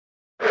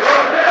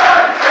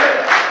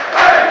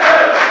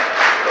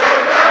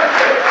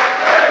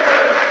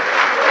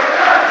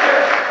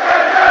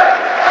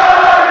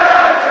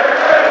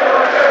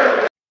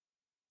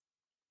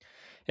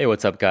Hey,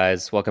 what's up,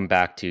 guys? Welcome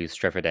back to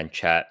Stretford and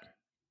Chat.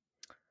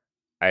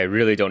 I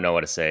really don't know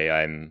what to say.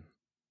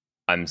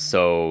 I'm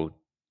so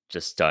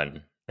just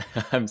done.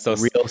 I'm so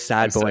s- Real I'm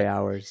sad so boy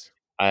hours.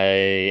 I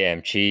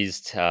am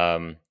cheesed.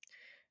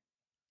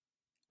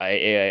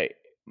 I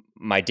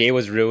my day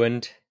was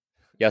ruined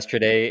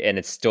yesterday, and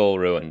it's still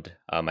ruined.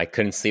 I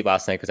couldn't sleep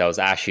last night because I was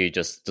actually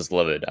just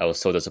livid. I was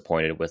so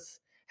disappointed with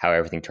how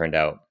everything turned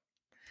out.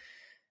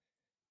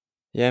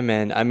 Yeah,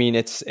 man. I mean,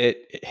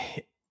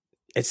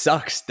 it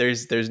sucks.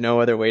 There's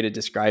no other way to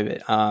describe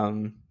it.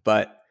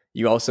 But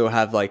you also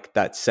have like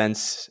that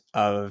sense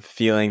of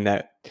feeling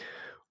that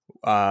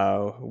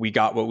we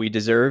got what we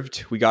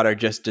deserved. We got our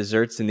just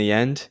desserts in the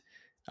end.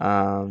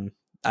 Um,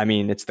 I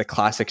mean, it's the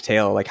classic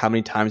tale. Like, how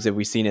many times have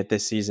we seen it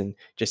this season?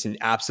 Just an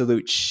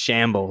absolute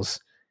shambles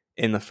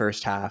in the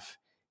first half.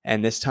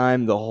 And this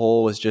time, the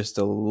hole was just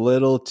a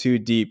little too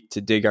deep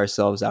to dig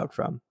ourselves out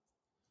from.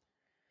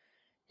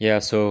 Yeah,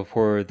 so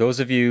for those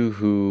of you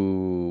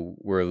who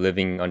were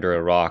living under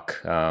a rock,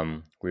 we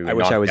I were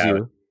wish I knocked was out.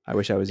 you. I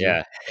wish I was you.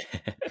 Yeah.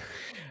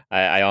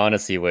 I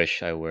honestly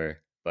wish I were,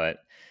 but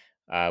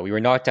we were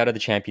knocked out of the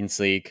Champions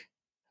League,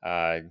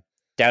 uh,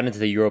 down into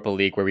the Europa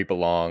League where we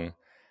belong.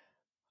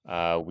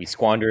 We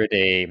squandered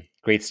a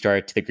great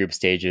start to the group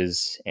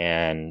stages,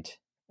 and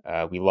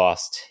we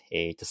lost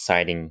a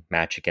deciding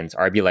match against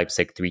RB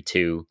Leipzig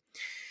 3-2.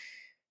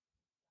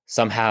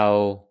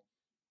 Somehow,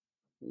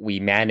 we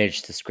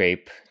managed to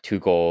scrape two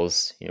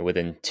goals,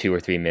 within 2 or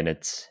 3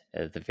 minutes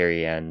at the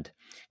very end.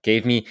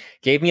 Gave me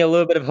a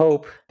little bit of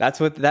hope. That's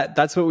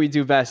what we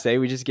do best, eh?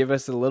 We just give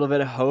us a little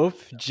bit of hope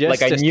Like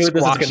just I to knew this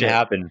was going squash to it.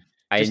 happen.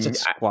 Just to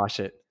squash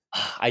it.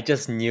 I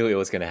just knew it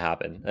was going to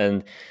happen,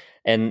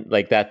 and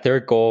like that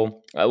third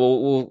goal,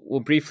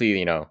 we'll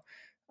briefly go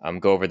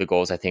over the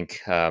goals. I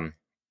think the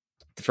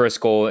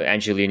first goal,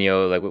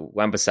 Angelino, like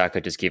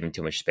Wan-Bissaka just gave him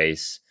too much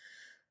space.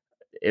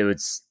 It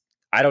was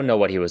I don't know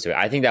what he was doing.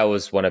 I think that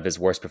was one of his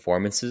worst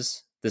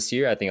performances this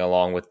year. I think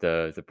along with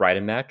the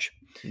Brighton match,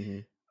 Hmm.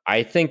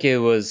 I think it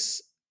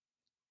was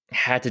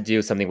had to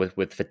do something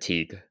with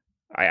fatigue.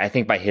 I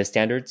think by his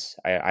standards,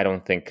 I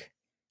don't think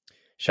that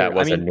Sure. I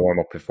was a mean,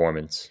 normal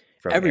performance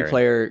from every Aaron.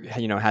 player,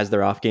 has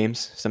their off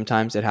games.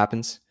 Sometimes it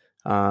happens.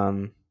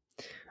 Um,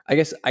 I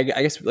guess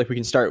like we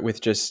can start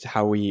with just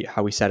how we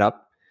set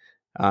up.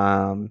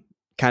 Um,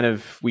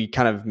 we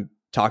kind of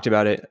talked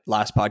about it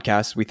last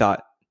podcast. We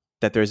thought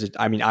that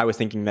I mean, I was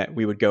thinking that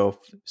we would go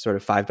sort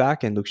of five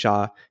back and Luke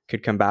Shaw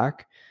could come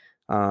back.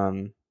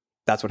 Um,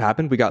 that's what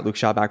happened. We got Luke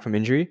Shaw back from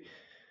injury.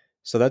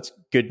 So that's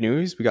good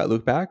news. We got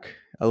Luke back.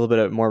 A little bit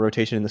of more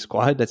rotation in the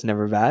squad. That's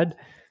never bad.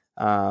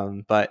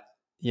 But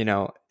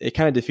it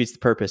kind of defeats the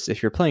purpose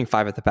if you're playing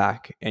five at the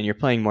back and you're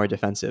playing more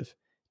defensive.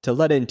 To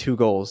let in two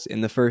goals in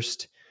the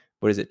first,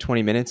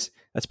 20 minutes,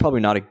 that's probably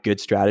not a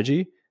good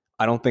strategy.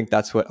 I don't think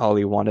that's what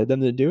Ollie wanted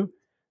them to do.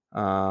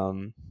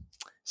 Um,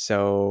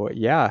 so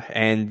yeah,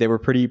 and they were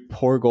pretty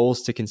poor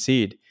goals to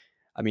concede.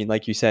 I mean,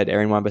 like you said,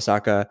 Aaron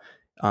Wan-Bissaka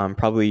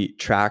probably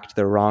tracked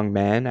the wrong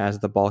man as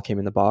the ball came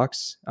in the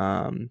box,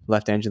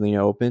 left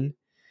Angelino open.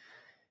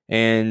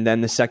 And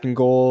then the second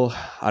goal,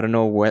 I don't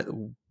know what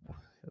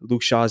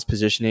Luke Shaw's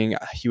positioning.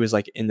 He was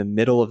like in the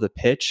middle of the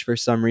pitch for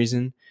some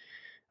reason.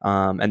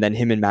 And then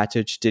him and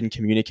Matic didn't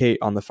communicate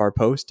on the far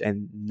post,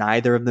 and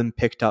neither of them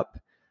picked up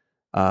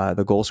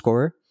the goal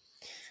scorer.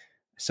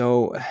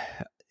 So,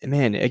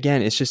 man,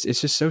 again, it's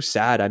just so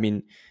sad. I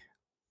mean,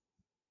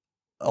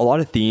 a lot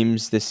of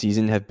themes this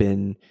season have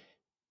been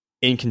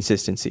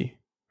inconsistency,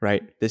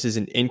 right? This is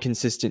an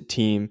inconsistent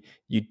team.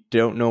 You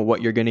don't know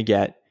what you're going to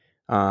get.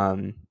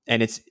 And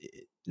it's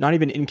not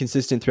even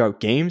inconsistent throughout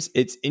games,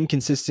 it's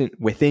inconsistent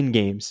within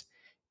games.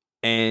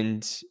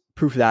 And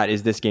proof of that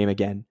is this game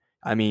again.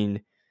 I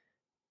mean,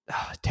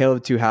 tale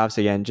of two halves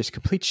again, just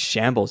complete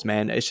shambles,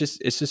 man. It's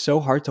just so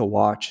hard to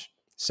watch.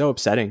 So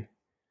upsetting.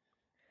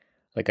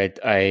 Like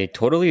I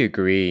totally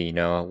agree.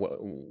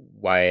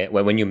 Why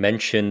when you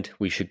mentioned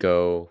we should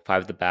go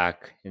five at the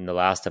back in the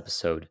last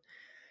episode,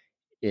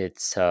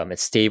 it's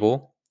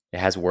stable. It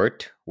has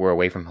worked. We're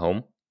away from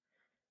home,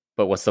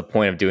 but what's the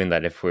point of doing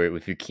that if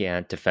you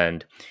can't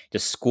defend?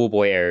 Just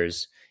schoolboy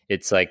errors.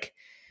 It's like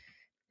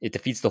it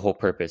defeats the whole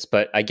purpose.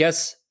 But I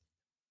guess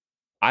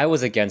I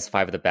was against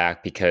five at the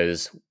back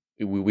because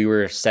we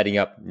were setting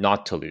up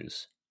not to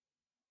lose,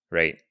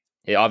 right?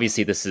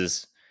 Obviously, this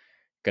is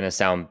going to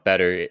sound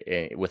better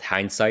with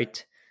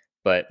hindsight,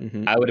 but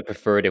Hmm. I would have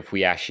preferred if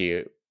we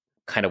actually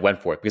kind of went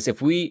for it, because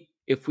if we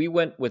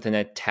went with an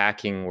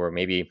attacking or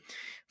maybe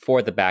four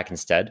at the back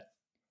instead,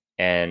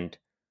 and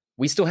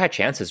we still had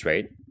chances,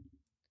 right?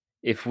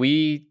 If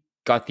we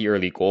got the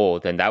early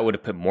goal, then that would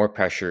have put more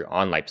pressure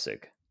on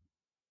Leipzig.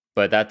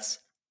 But that's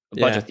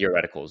a bunch of Yeah,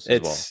 theoreticals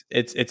as well.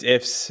 it's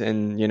ifs,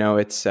 and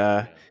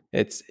Yeah.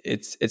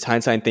 it's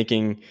hindsight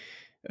thinking.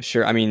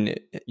 Sure, I mean,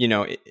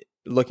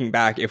 looking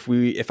back,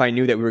 if I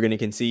knew that we were going to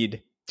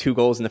concede two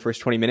goals in the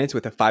first 20 minutes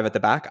with a five at the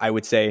back, I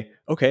would say,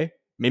 okay,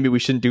 maybe we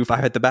shouldn't do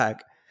five at the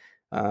back.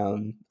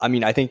 I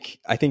mean, I think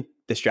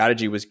the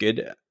strategy was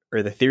good,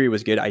 or the theory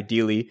was good.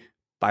 Ideally,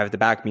 five at the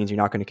back means you're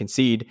not going to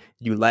concede.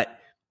 You let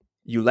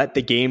you let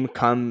the game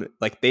come,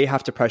 like they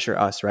have to pressure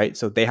us, right?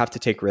 So they have to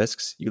take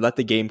risks. You let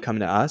the game come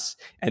to us,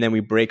 and then we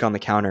break on the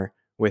counter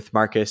with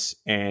Marcus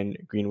and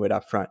Greenwood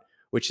up front,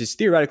 which is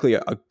theoretically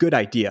a good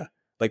idea.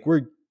 Like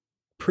we're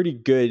pretty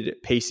good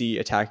pacey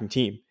attacking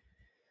team.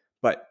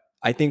 But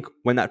I think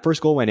when that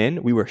first goal went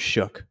in, we were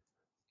shook.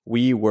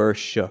 We were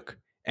shook.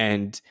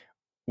 And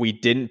we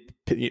didn't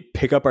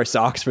pick up our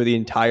socks for the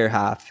entire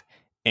half.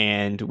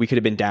 And we could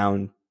have been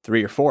down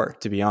 3 or 4,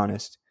 to be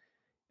honest.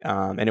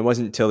 And it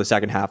wasn't until the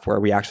second half where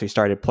we actually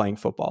started playing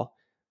football.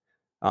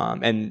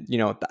 And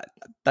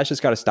that's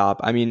just got to stop.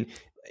 I mean,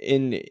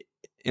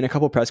 in a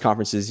couple of press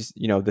conferences,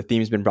 the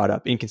theme's been brought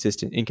up: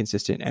 inconsistent.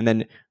 And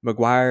then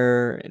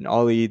Maguire and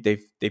Ollie,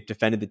 they've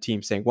defended the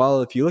team, saying,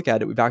 "Well, if you look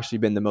at it, we've actually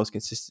been the most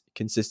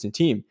consistent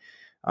team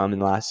in the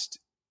last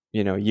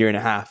year and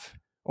a half."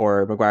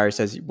 Or Maguire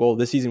says, "Well,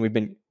 this season we've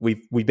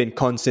been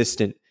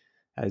consistent,"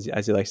 as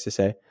he likes to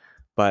say,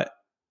 but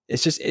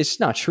it's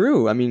not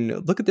true. I mean,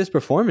 look at this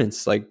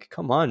performance. Like,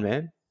 come on,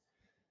 man.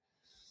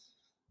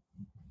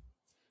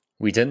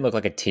 We didn't look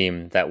like a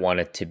team that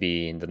wanted to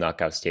be in the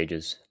knockout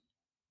stages.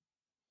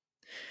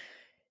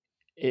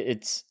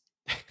 It's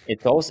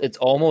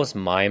almost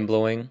mind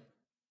blowing,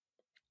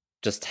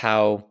 just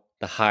how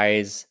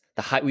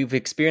we've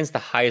experienced the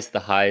highest of the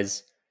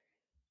highs,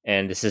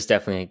 and this has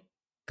definitely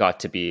got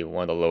to be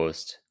one of the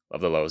lowest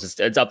of the lows.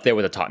 It's up there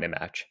with a Tottenham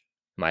match,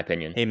 in my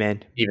opinion. Hey,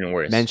 man, even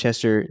worse.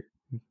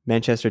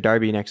 Manchester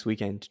Derby next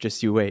weekend.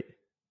 Just you wait.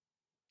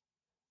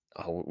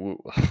 Oh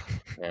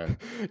man,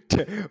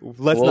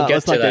 let's not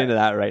get into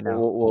that right now.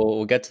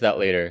 We'll get to that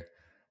later.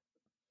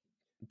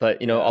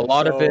 But a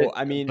lot of it.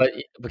 I mean,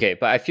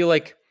 but I feel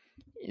like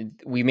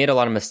we made a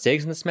lot of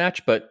mistakes in this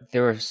match, but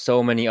there were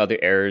so many other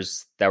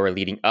errors that were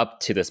leading up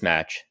to this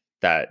match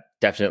that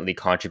definitely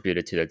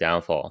contributed to the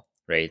downfall.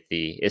 Right,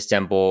 the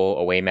Istanbul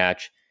away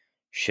match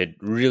should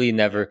really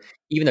never.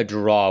 Even a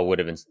draw would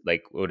have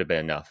been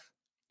enough.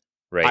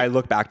 Right. I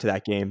look back to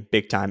that game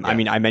big time. Yeah. I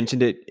mean, I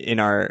mentioned it in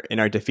our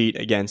defeat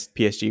against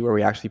PSG where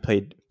we actually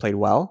played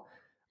well.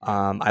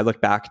 I look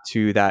back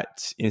to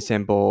that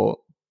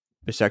Istanbul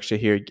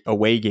Başakşehir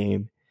away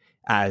game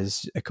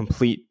as a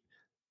complete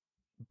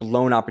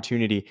blown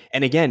opportunity.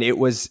 And again, it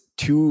was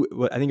two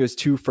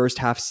first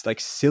half like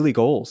silly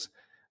goals.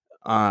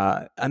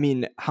 I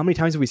mean, how many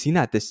times have we seen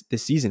that this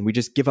season? We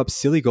just give up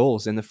silly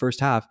goals in the first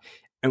half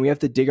and we have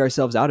to dig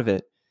ourselves out of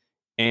it.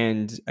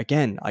 And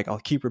again, like I'll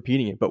keep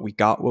repeating it, but we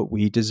got what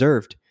we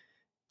deserved.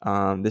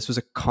 This was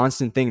a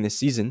constant thing this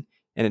season,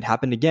 and it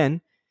happened again.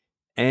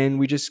 And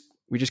we just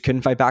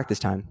couldn't fight back this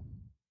time.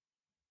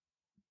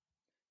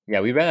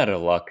 Yeah, we ran out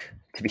of luck,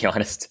 to be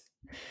honest.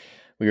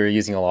 We were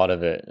using a lot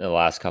of it in the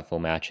last couple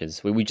of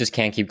matches. We just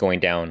can't keep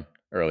going down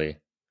early.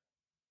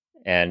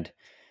 And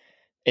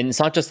it's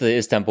not just the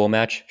Istanbul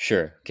match.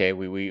 Sure, okay,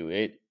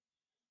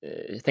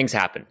 things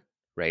happen,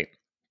 right?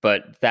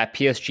 But that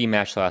PSG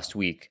match last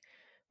week,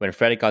 when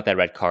Fred got that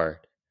red card,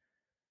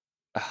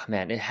 oh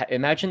man,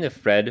 imagine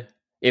if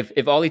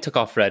if Ollie took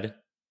off Fred,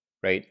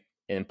 right,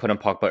 and put on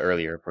Pogba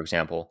earlier, for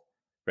example,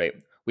 right,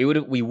 we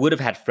would have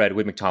had Fred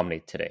with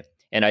McTominay today.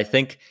 And I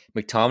think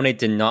McTominay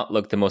did not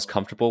look the most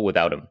comfortable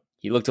without him.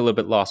 He looked a little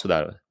bit lost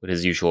with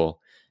his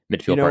usual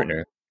midfield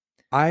partner.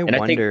 I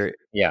wonder.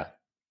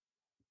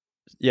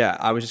 Yeah,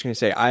 I was just going to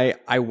say,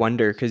 I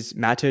wonder, because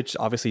Matic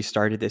obviously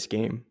started this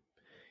game.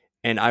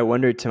 And I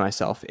wondered to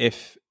myself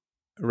if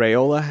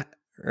Raiola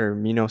or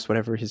Minos,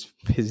 whatever his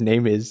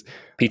name is,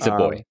 Pizza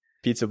Boy,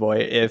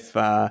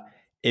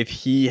 if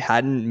he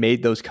hadn't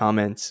made those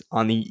comments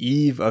on the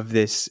eve of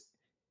this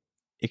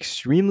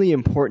extremely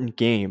important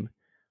game,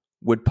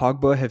 would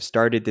Pogba have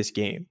started this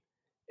game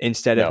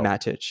instead of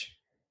Matic?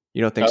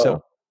 You don't think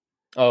so?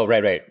 Oh,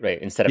 right.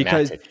 Instead of Matic.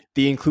 Because Matic.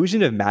 The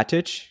inclusion of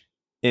Matic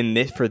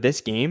for this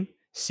game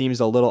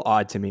seems a little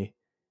odd to me.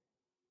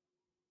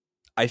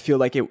 I feel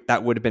like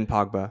that would have been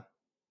Pogba.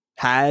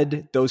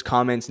 Had those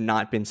comments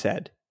not been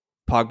said,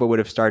 Pogba would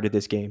have started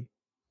this game.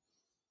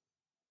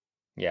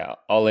 Yeah,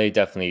 Ole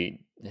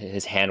definitely,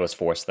 his hand was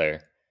forced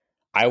there.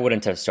 I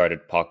wouldn't have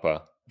started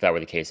Pogba if that were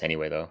the case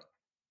anyway, though.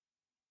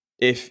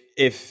 If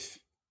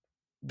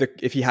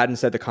he hadn't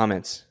said the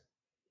comments,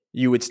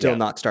 you would still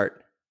not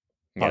start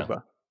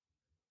Pogba.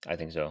 Yeah, I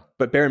think so.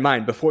 But bear in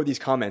mind, before these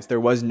comments, there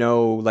was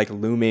no like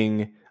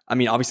looming. I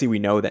mean, obviously we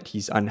know that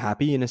he's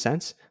unhappy in a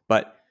sense,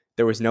 but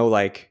there was no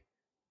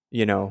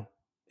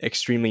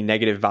extremely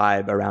negative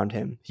vibe around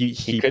him.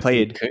 He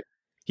played.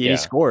 He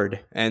scored,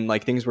 and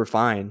like things were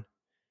fine.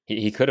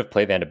 He could have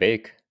played Van de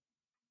Beek,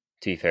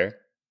 to be fair.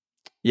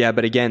 Yeah,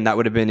 but again, that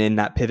would have been in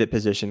that pivot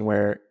position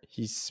where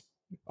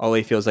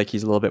Ole feels like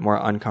he's a little bit more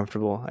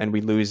uncomfortable, and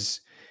we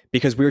lose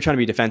because we were trying to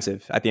be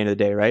defensive at the end of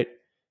the day, right?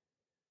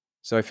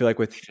 So I feel like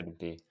shouldn't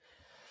be.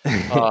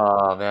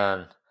 Oh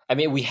man, I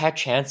mean, we had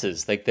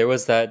chances. Like there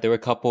were a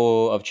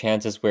couple of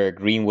chances where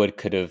Greenwood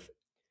could have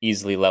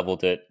easily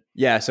leveled it.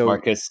 Yeah, so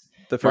Marcus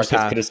could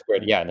have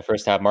squared. Yeah, in the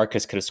first half,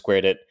 Marcus could have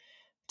squared it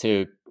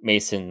to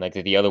Mason, like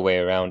the other way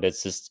around.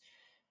 It's just,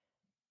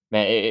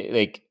 man,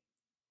 it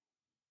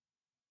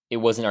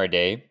wasn't our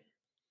day,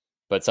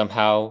 but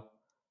somehow,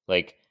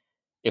 like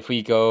if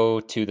we go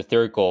to the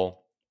third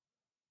goal,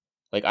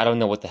 like I don't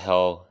know what the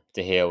hell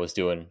De Gea was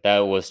doing. That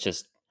was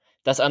just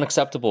that's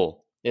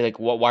unacceptable. Like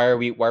why are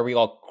we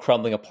all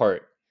crumbling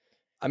apart?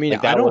 I mean,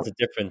 Like that was the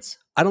difference.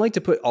 I don't like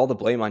to put all the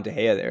blame on De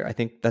Gea there. I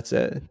think that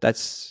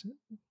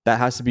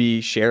has to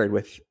be shared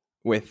with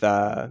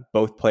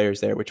both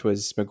players there, which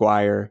was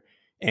Maguire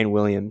and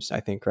Williams. I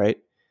think, right?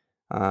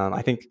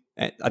 I think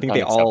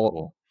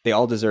Unacceptable. they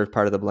all deserve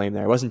part of the blame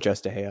there. It wasn't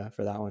just De Gea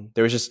for that one.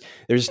 There was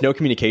just no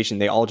communication.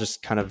 They all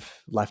just kind of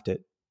left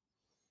it.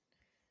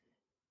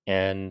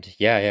 And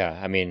yeah.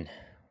 I mean,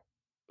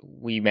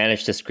 we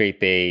managed to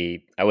scrape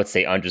a, I would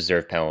say,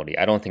 undeserved penalty.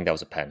 I don't think that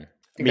was a pen.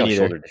 I think Me that was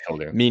neither. shoulder to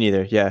shoulder. Me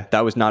neither. Yeah,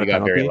 that was not We a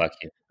got very penalty.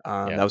 lucky.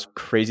 That Yeah. was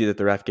crazy that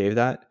the ref gave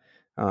that.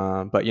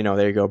 But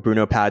there you go.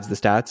 Bruno pads the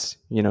stats.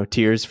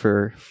 Tears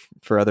for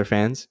other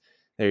fans.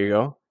 There you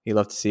go. You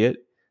love to see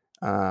it.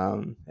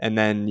 And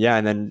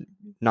then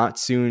not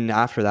soon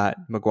after that,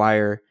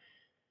 Maguire.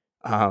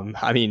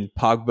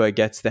 Pogba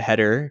gets the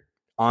header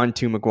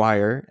onto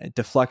Maguire, it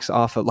deflects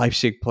off a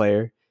Leipzig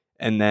player,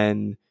 and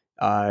then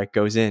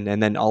goes in.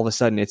 And then all of a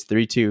sudden, it's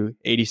 3-2,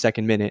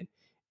 82nd minute,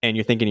 and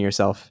you're thinking to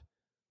yourself,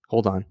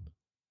 "Hold on,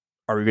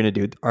 are we gonna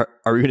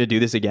do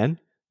this again?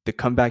 The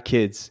comeback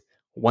kids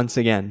once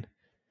again."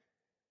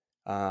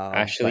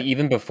 Actually, But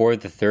even before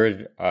the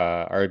third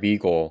RB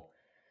goal,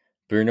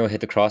 Bruno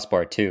hit the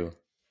crossbar too.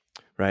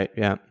 right,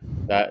 yeah,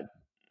 That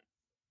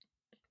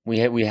we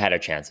had our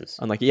chances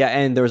unlucky, yeah.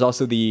 And there was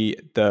also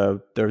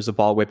there was a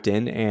ball whipped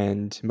in,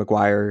 and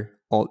Maguire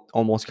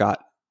almost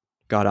got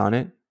on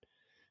it.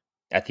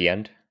 at the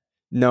end.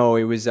 No,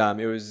 it was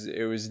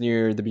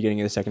near the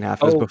beginning of the second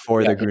half. It was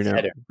before Yeah, the he just Bruno.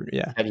 had it.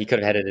 Yeah. And he could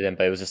have headed it in,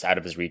 but it was just out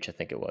of his reach. I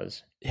think it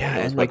was. Yeah,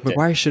 It was and like whipped in.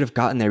 Maguire should have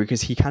gotten there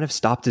because he kind of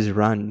stopped his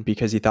run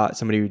because he thought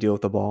somebody would deal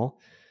with the ball.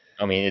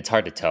 I mean, it's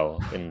hard to tell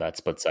in that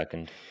split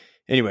second.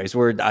 Anyways,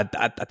 we're at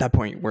that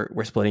point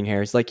we're splitting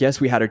hairs. Like, yes,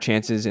 we had our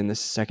chances in the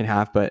second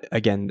half, but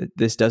again,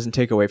 this doesn't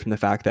take away from the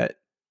fact that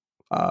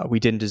we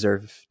didn't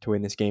deserve to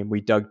win this game.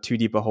 We dug too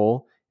deep a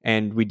hole,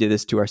 and we did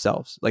this to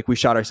ourselves. Like, we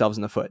shot ourselves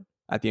in the foot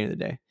at the end of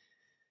the day.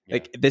 Yeah.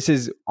 Like, this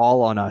is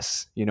all on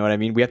us. You know what I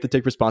mean? We have to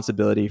take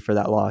responsibility for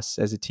that loss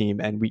as a team,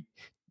 and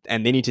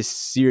they need to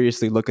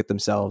seriously look at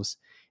themselves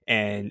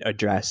and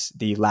address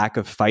the lack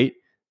of fight,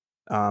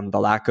 the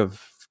lack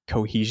of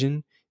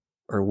cohesion,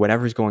 or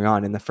whatever's going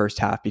on in the first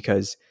half,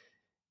 because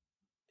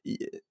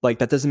like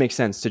that doesn't make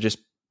sense to just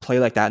play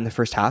like that in the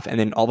first half and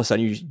then all of a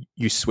sudden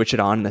you switch it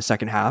on in the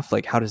second half.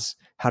 Like, how does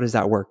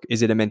that work?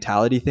 Is it a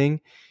mentality thing?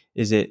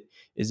 Is it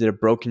a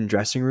broken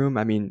dressing room?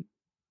 I mean,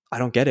 I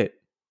don't get it.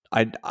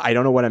 I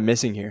don't know what I'm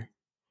missing here.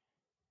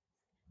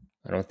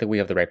 I don't think we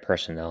have the right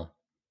personnel,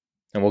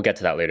 and we'll get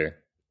to that later.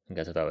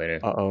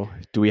 Uh-oh.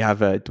 Do we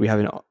have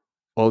an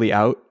Oli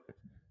out?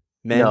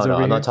 Man's No,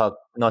 over I'm here?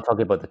 not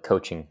talking about the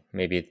coaching.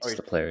 Maybe it's Oh,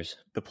 the players.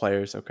 the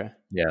players, okay.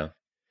 Yeah,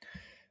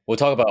 we'll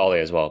talk about Ole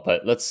as well.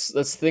 But let's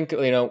think.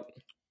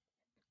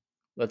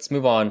 Let's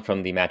move on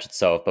from the match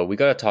itself. But we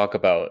got to talk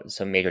about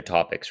some major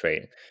topics,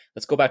 right?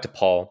 Let's go back to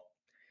Paul.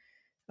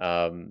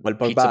 Well,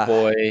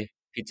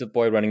 Pizza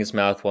boy running his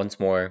mouth once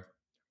more.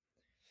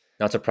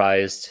 Not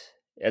surprised,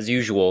 as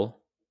usual.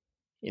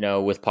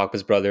 With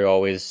Pogba's brother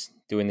always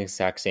doing the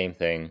exact same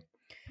thing.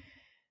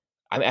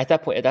 I mean, at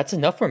that point, that's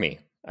enough for me.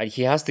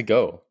 He has to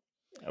go,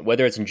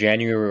 whether it's in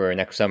January or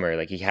next summer.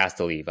 Like, he has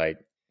to leave. I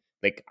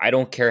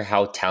don't care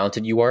how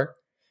talented you are.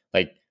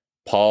 Like,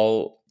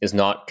 Paul is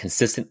not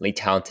consistently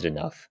talented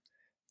enough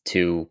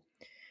to,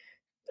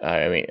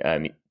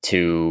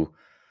 to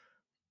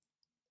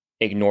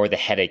ignore the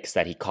headaches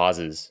that he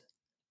causes.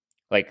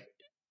 Like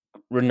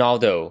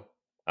Ronaldo,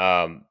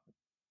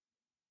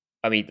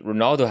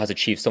 Ronaldo has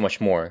achieved so much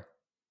more.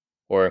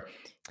 Or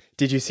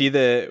did you see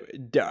the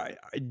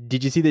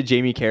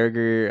Jamie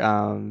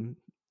Carragher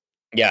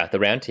yeah, the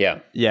rant,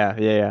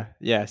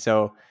 yeah.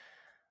 So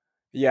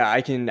yeah,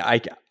 I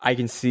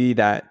can see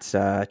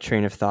that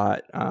train of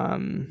thought.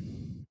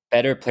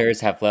 Better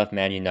players have left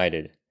Man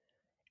United,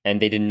 and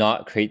they did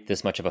not create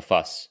this much of a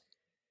fuss.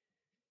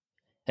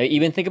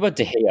 Even think about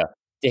De Gea.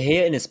 De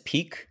Gea in his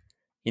peak,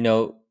 in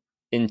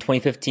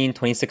 2015,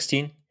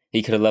 2016,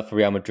 he could have left for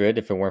Real Madrid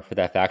if it weren't for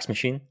that fax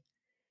machine.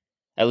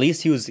 At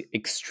least he was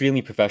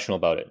extremely professional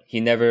about it. He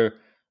never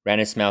ran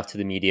his mouth to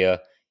the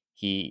media.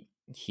 He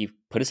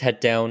put his head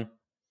down,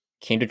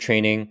 came to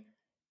training,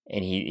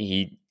 and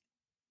he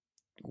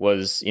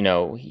was,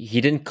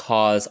 he didn't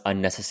cause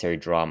unnecessary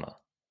drama.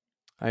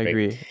 I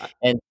agree.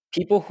 And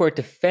people who are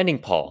defending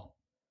Paul,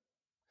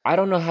 I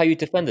don't know how you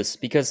defend this,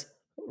 because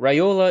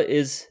Raiola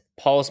is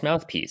Paul's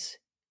mouthpiece.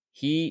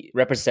 He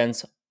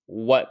represents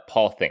what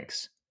Paul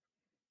thinks.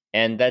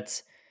 And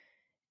that's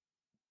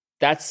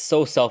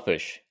so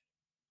selfish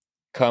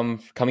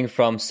coming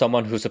from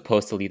someone who's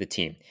supposed to lead the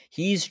team.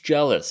 He's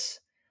jealous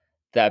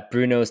that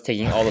Bruno is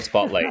taking all the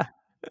spotlight.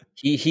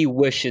 He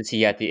wishes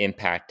he had the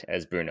impact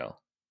as Bruno.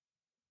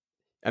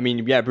 I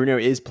mean, yeah, Bruno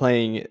is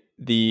playing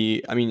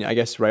I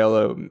guess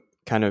Raiola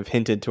kind of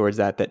hinted towards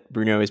that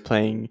Bruno is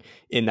playing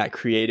in that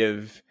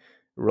creative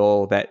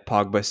role that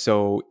Pogba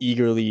so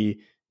eagerly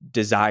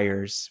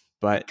desires,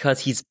 but because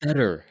he's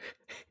better.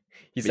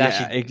 He's yeah,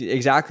 actually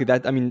exactly.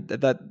 That I mean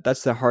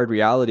that's the hard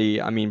reality.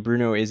 I mean,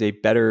 Bruno is a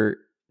better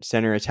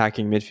center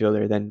attacking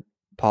midfielder than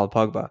Paul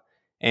Pogba,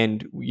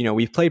 and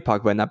we've played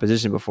Pogba in that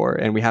position before,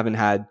 and we haven't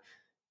had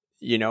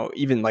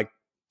even like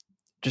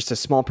just a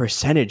small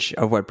percentage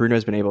of what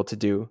Bruno's been able to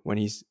do when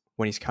he's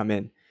come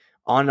in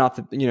on and off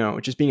the,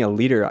 just being a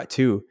leader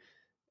too.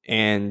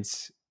 And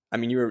I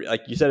mean,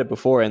 you said it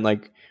before, and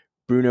like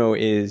Bruno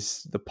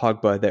is the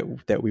Pogba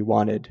that we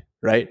wanted,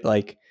 right?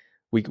 Like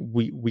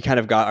we kind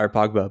of got our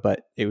Pogba,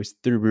 but it was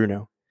through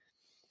Bruno.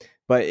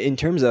 But in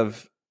terms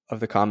of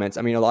the comments,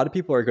 I mean, a lot of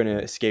people are going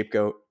to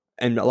scapegoat,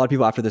 and a lot of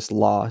people after this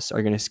loss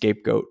are going to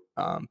scapegoat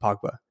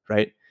Pogba,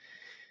 right?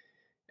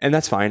 And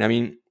that's fine. I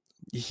mean,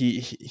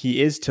 he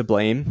is to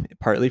blame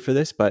partly for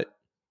this, but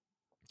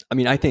I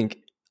mean, I think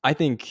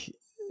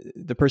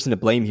the person to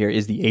blame here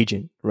is the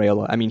agent,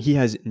 Raiola. I mean, he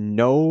has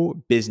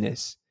no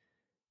business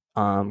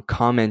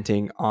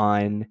commenting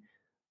on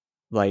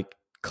like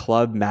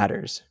club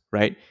matters,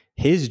 right?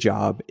 His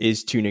job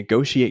is to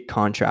negotiate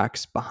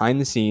contracts behind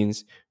the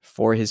scenes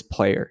for his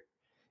player.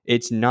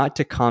 It's not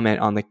to comment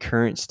on the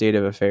current state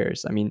of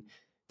affairs. I mean,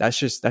 that's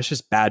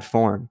just bad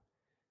form.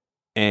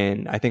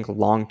 And I think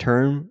long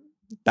term,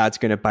 that's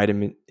going to bite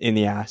him in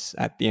the ass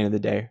at the end of the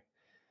day.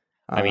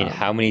 I mean,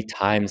 how Um, many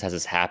times has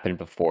this happened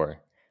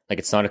before? Like,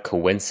 it's not a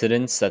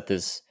coincidence that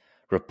this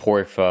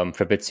report from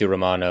Fabrizio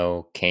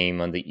Romano came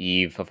on the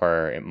eve of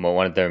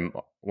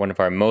one of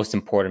our most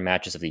important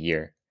matches of the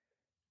year,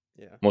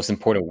 yeah. most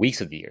important weeks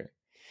of the year.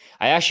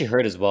 I actually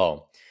heard as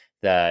well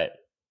that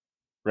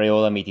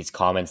Raiola made these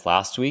comments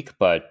last week,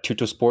 but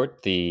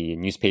Tuttosport, the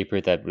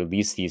newspaper that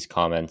released these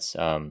comments,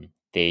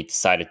 they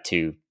decided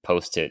to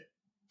post it.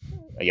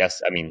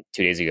 I mean,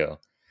 2 days ago.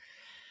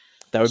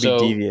 That would be So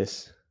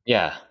devious.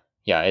 yeah,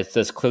 yeah,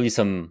 there's clearly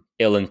some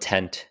ill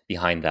intent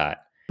behind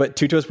that. But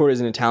Tuttosport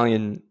is an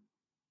Italian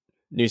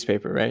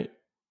newspaper, right?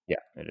 Yeah,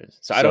 it is.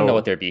 So I don't know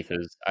what So their beef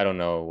is. I don't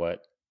know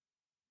what.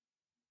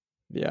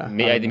 yeah, I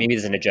Maybe, don't know. maybe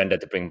there's an agenda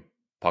to bring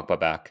Pogba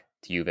back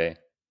to Juve.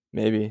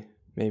 Maybe.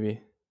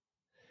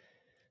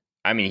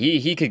 I mean,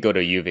 he could go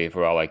to Juve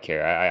for all I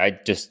care. I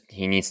just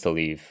he needs to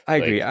leave. I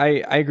agree.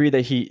 Like, I agree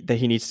that he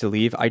needs to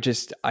leave.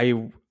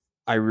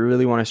 I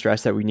really want to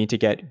stress that we need to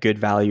get good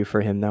value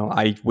for him though.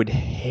 I would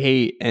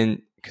hate,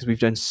 and because we've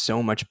done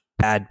so much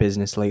bad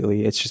business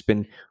lately. It's just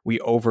been we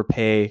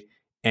overpay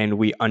and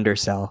we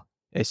undersell.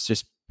 It's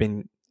just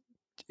been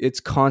it's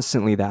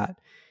constantly that.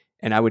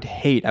 And I would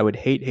hate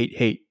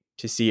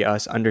to see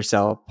us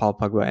undersell Paul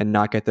Pogba and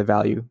not get the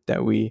value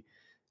that we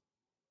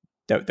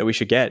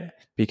should get.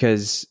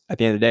 Because at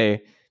the end of the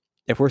day,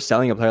 if we're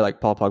selling a player like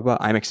Paul Pogba,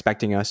 I'm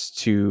expecting us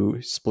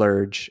to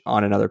splurge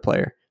on another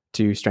player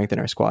to strengthen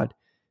our squad.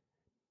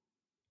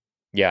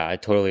 yeah, I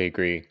totally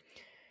agree.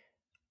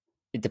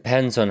 It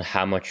depends on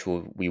how much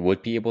we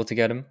would be able to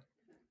get him,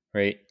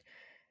 right?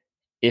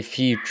 If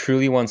he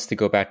truly wants to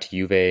go back to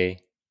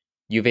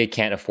Juve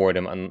can't afford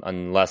him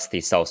unless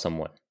they sell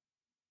someone,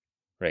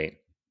 right?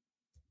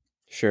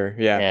 Sure,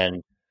 yeah.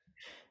 And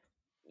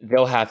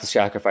they'll have to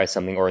sacrifice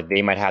something, or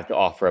they might have to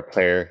offer a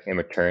player in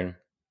return.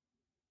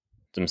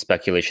 Some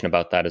speculation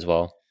about that as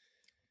well.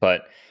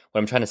 But what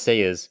I'm trying to say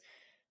is,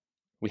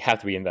 we have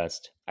to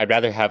reinvest. I'd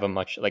rather have a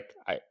much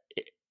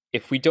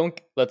if we don't,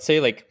 let's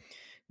say like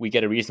we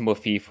get a reasonable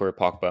fee for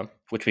Pogba,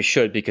 which we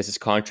should because his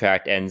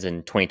contract ends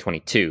in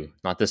 2022,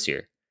 not this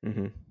year.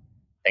 Hmm.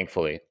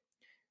 Thankfully,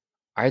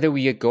 either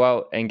we go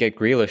out and get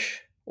Grealish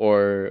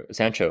or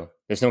Sancho.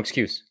 There's no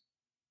excuse.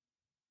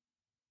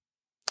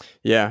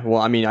 Yeah,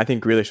 well, I mean, I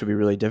think Grealish would be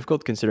really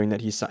difficult considering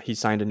that he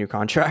signed a new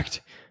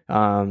contract,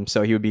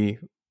 so he would be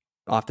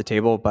off the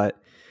table. But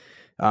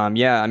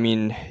yeah, I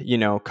mean,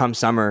 come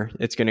summer,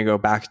 it's going to go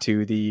back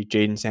to the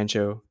Jadon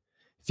Sancho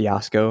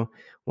fiasco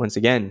once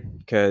again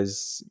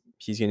because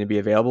he's going to be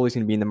available. He's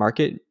going to be in the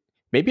market,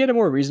 maybe at a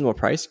more reasonable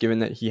price, given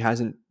that he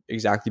hasn't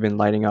exactly been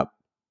lighting up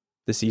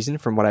the season.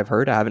 From what I've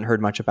heard, I haven't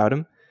heard much about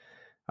him.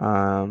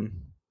 Um,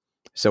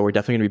 so we're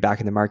definitely going to be back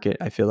in the market.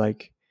 I feel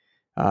like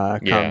Yeah,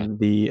 come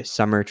the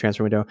summer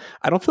transfer window.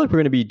 I don't feel like we're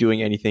going to be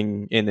doing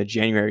anything in the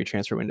January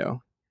transfer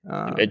window.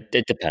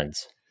 it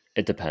depends.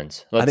 It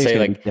depends. I Let's think it's say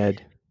going to like be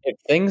dead. if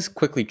things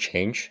quickly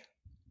change.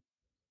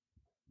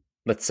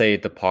 Let's say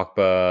the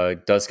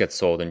Pogba does get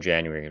sold in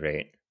January,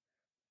 right?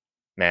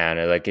 Man,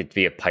 like it'd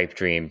be a pipe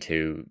dream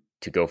to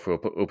go for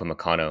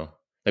Upamecano.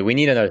 Like we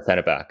need another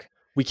center back.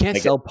 We can't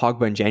Like sell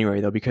Pogba in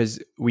January though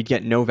because we'd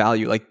get no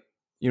value. Like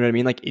you know what I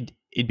mean? Like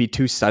it'd be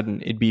too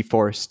sudden. It'd be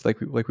forced. Like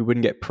we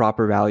wouldn't get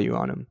proper value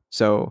on him.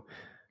 So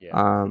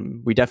yeah.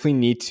 we definitely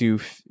need to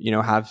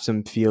have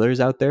some feelers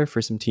out there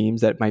for some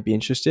teams that might be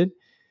interested.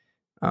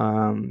 So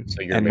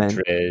your And then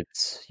Madrid,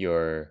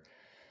 your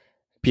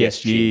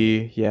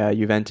PSG. PSG, yeah,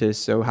 Juventus.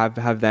 So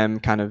have them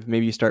kind of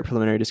maybe start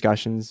preliminary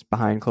discussions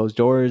behind closed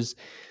doors,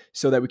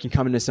 so that we can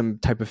come into some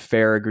type of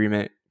fair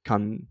agreement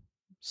come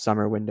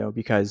summer window.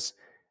 Because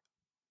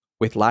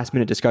with last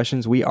minute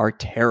discussions, we are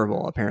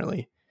terrible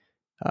apparently.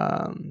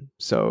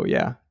 So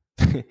yeah,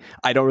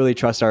 I don't really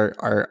trust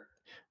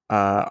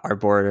our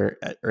board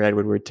or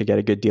Edward to get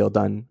a good deal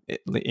done,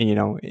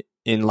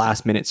 in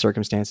last minute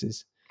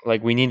circumstances.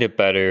 Like we need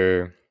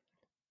another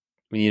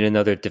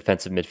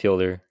defensive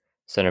midfielder,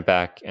 center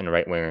back, and a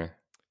right winger.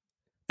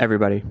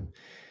 Everybody.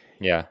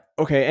 Yeah.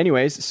 Okay,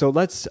 anyways, so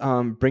let's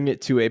bring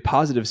it to a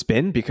positive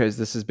spin because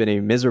this has been a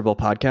miserable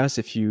podcast,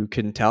 if you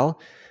couldn't tell.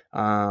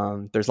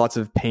 There's lots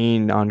of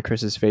pain on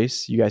Chris's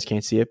face. You guys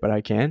can't see it, but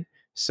I can.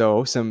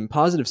 So some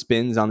positive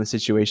spins on the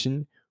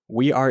situation.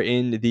 We are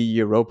in the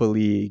Europa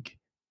League,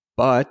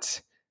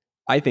 but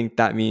I think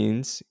that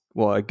means,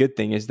 well, a good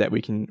thing is that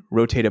we can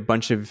rotate a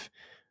bunch of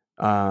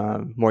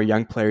more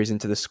young players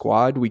into the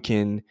squad. We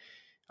can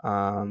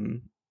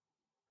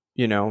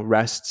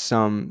rest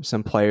some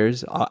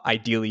players.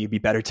 Ideally, it'd be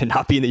better to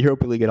not be in the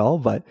Europa League at all,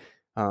 but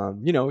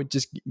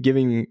just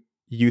giving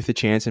youth a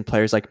chance and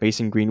players like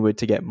Mason Greenwood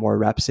to get more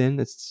reps in,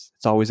 it's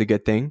always a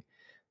good thing.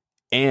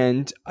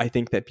 And I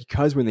think that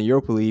because we're in the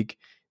Europa League,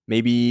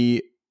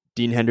 maybe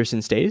Dean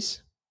Henderson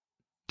stays,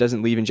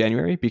 doesn't leave in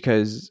January,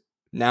 because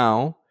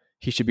now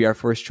he should be our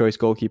first choice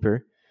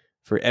goalkeeper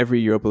for every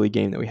Europa League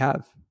game that we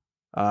have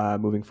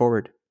moving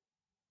forward.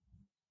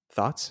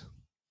 Thoughts?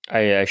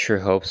 I sure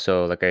hope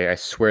so. Like I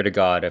swear to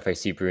God, if I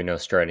see Bruno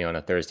starting on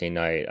a Thursday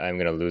night, I'm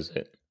gonna lose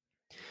it.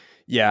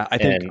 Yeah, I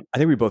think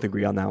we both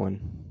agree on that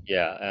one.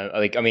 Yeah,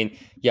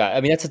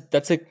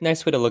 that's a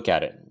nice way to look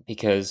at it,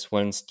 because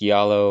once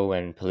Diallo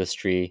and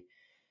Pellistri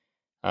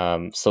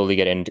slowly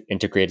get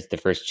integrated to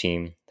the first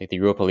team, like the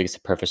Europa League is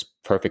the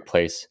perfect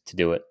place to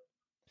do it,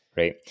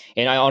 right?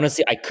 And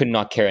I could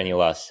not care any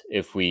less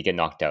if we get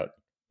knocked out.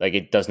 Like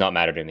it does not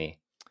matter to me.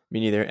 Me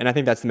neither. And I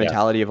think that's the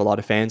mentality of a lot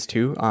of fans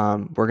too.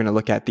 We're going to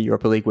look at the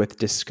Europa League with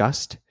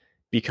disgust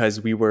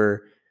because it's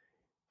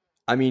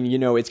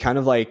kind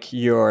of like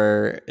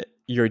you're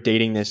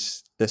dating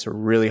this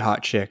really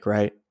hot chick,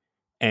 right?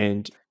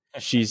 And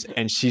she's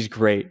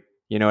great.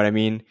 You know what I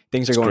mean?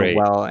 Things are going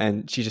well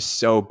and she's just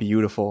so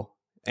beautiful.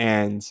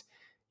 And,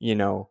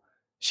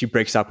 she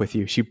breaks up with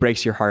you. She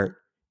breaks your heart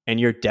and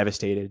you're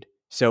devastated.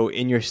 So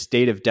in your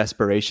state of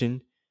desperation,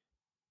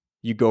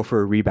 you go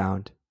for a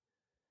rebound.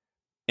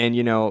 And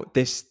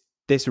this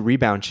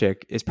rebound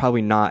chick is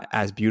probably not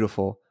as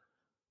beautiful,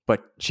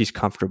 but she's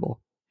comfortable,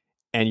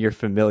 and you're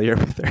familiar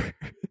with her.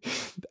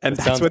 And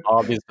that's what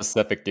obvious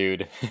specific,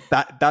 dude.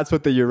 That's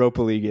what the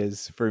Europa League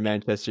is for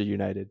Manchester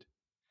United.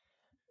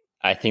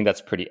 I think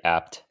that's pretty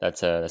apt.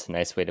 That's a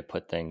nice way to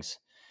put things.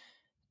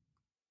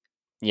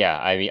 Yeah,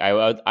 I mean,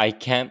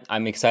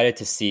 I'm excited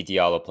to see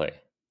Diallo play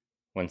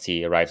once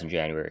he arrives in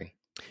January.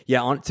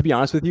 Yeah, to be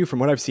honest with you, from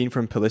what I've seen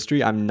from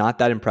Pellistri, I'm not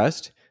that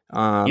impressed.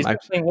 He's been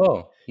playing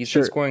well. He's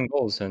been scoring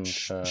goals, and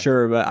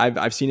sure, but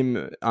I've seen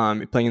him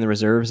playing in the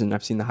reserves, and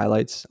I've seen the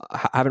highlights.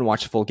 I haven't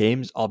watched full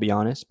games, I'll be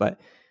honest, but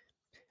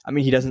I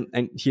mean, he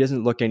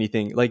doesn't look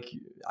anything like.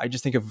 I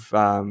just think of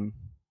that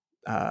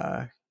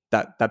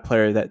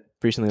player that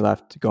recently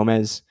left,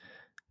 Gomez,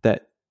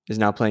 that is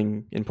now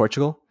playing in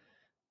Portugal.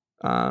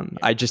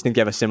 I just think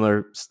they have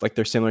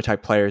they're similar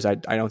type players. I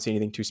don't see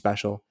anything too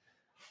special.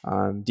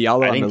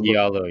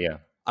 Diallo,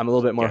 I'm a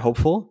little bit more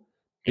hopeful.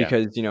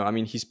 Because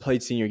he's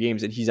played senior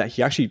games and he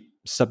actually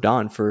subbed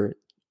on for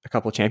a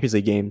couple of Champions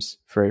League games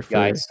for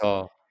I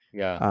saw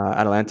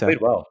Atalanta. He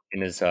played well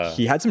in his.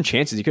 He had some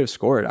chances. He could have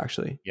scored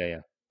actually. Yeah.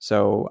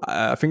 So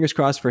fingers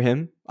crossed for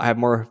him.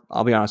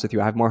 I'll be honest with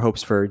you. I have more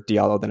hopes for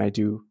Diallo than I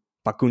do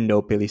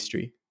Facundo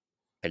Pellistri.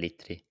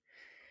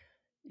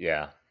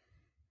 Yeah,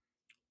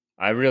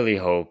 I really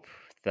hope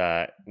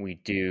that we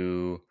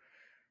do.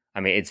 I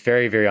mean, it's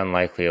very, very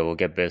unlikely we'll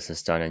get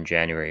business done in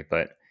January,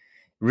 but.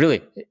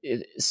 Really,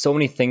 so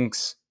many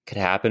things could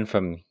happen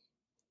from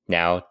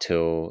now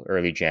till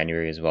early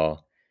January as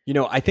well.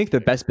 I think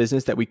the best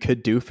business that we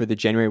could do for the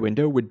January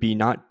window would be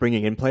not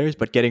bringing in players,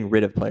 but getting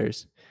rid of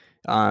players.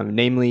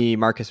 Namely,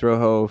 Marcus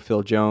Rojo,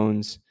 Phil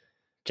Jones,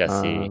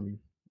 Jesse.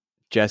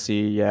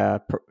 Yeah,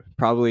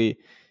 probably.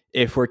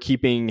 If we're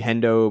keeping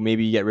Hendo,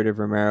 maybe get rid of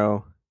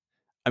Romero.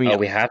 I mean,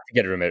 we have to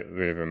get rid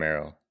of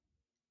Romero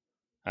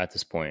at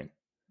this point.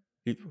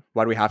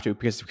 Why do we have to?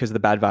 Because of the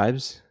bad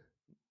vibes.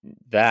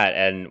 That,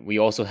 and we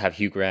also have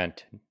Hugh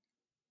Grant.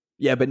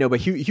 Yeah, but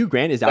Hugh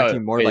Grant is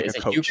acting more like a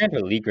coach. Hugh Grant or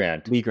Lee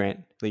Grant? Lee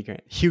Grant.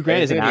 Hugh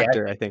Grant is an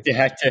actor, I think.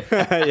 Yeah.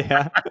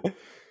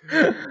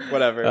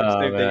 Whatever.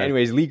 Same thing.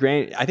 Anyways, Lee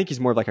Grant, I think he's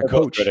more of like a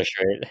coach. British,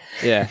 right?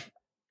 Yeah.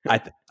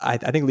 I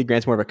think Lee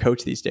Grant's more of a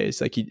coach these days.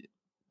 Like he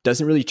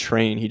doesn't really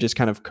train. He just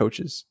kind of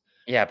coaches.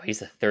 Yeah, but he's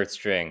the third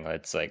string.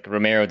 It's like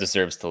Romero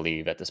deserves to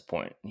leave at this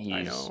point.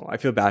 I know. I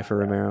feel bad for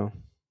Romero.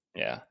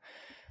 Yeah.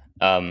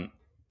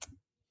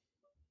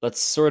 Let's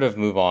sort of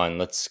move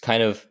on.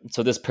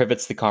 So this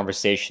pivots the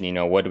conversation,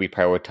 what do we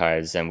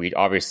prioritize? And we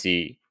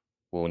obviously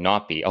will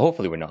not be,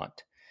 hopefully we're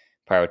not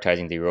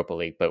prioritizing the Europa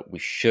League, but we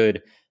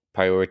should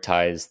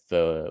prioritize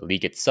the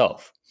league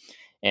itself.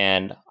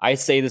 And I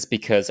say this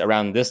because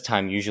around this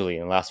time, usually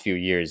in the last few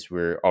years,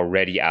 we're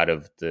already out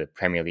of the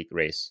Premier League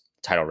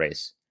title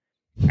race.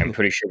 I'm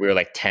pretty sure we were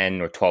like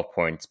 10 or 12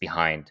 points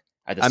behind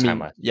at this time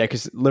last year. Yeah,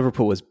 because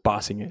Liverpool was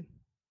bossing it.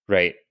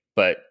 Right.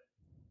 But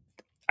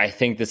I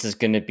think this is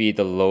going to be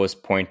the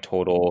lowest point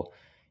total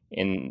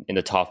in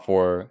the top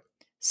four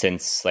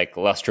since like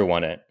Leicester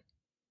won it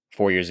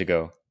 4 years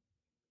ago.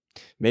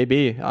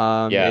 Maybe.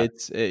 Yeah,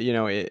 This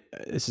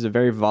is a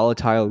very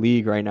volatile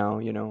league right now.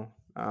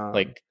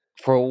 like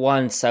for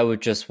once, I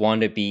would just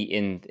want to be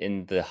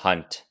in the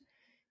hunt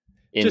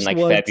in Just like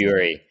once.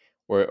 February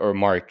or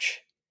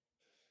March.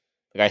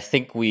 Like I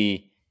think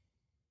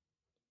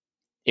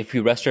if we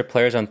rest our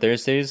players on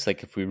Thursdays,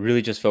 like if we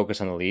really just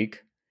focus on the league,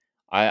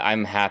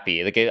 I'm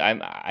happy. Like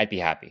I'd be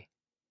happy.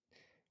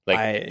 Like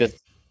I this,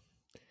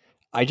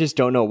 I just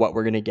don't know what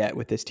we're gonna get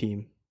with this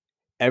team.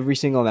 Every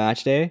single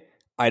match day,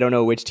 I don't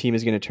know which team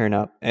is gonna turn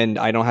up, and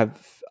I don't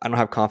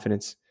have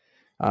confidence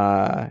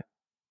uh,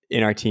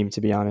 in our team, to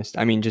be honest.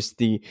 I mean, just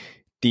the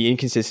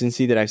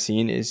inconsistency that I've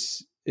seen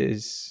is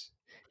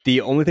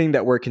the only thing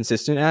that we're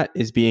consistent at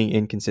is being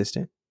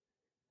inconsistent,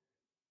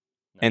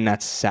 and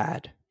that's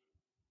sad.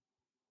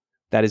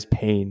 That is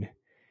pain.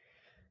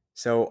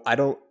 So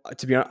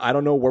to be honest, I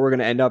don't know where we're going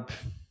to end up.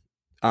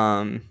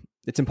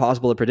 It's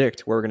impossible to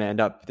predict where we're going to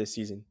end up this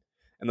season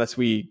unless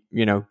we,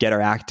 get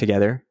our act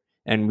together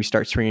and we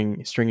start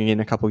stringing in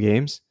a couple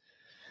games.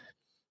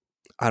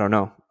 I don't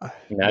know.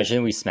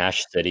 imagine we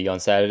smash City on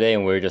Saturday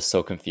and we're just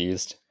so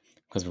confused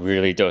because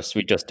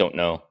we just don't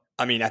know.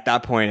 I mean, at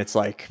that point, it's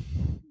like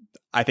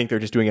I think they're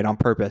just doing it on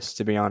purpose.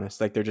 To be honest,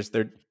 like they're just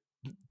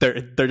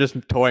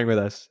toying with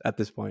us at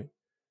this point.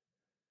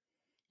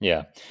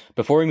 Yeah.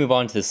 Before we move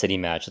on to the City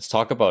match, let's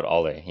talk about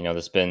Ole.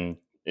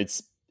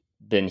 It's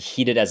been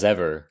heated as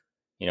ever.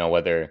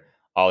 Whether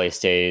Ole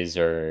stays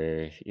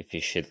or if he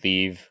should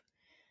leave.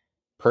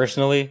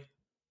 Personally,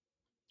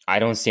 I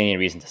don't see any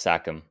reason to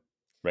sack him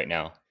right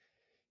now.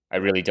 I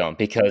really don't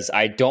because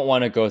I don't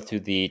want to go through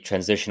the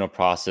transitional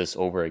process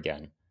over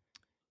again.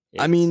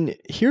 I It's mean,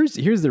 here's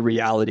the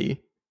reality.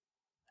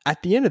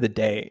 At the end of the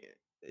day,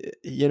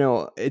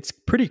 it's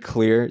pretty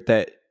clear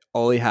that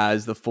Ole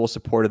has the full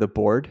support of the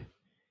board,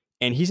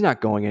 and he's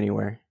not going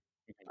anywhere.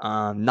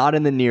 Not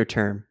in the near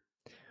term.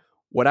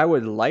 What I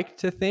would like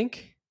to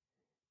think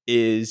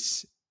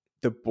is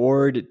the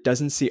board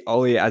doesn't see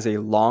Ole as a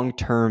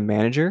long-term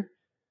manager,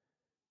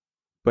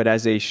 but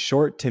as a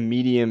short to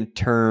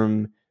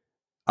medium-term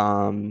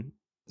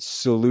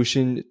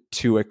solution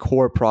to a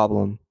core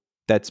problem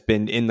that's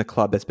been in the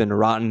club, that's been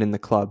rotten in the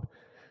club.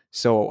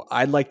 So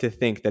I'd like to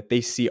think that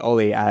they see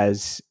Ole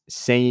as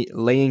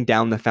laying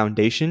down the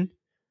foundation,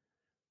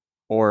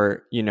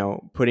 or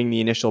putting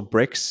the initial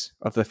bricks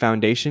of the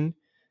foundation,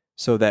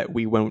 so that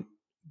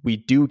we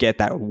do get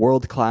that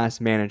world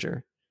class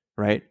manager,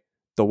 right?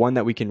 The one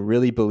that we can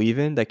really believe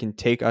in, that can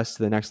take us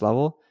to the next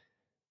level.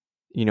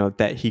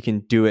 That he can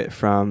do it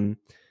from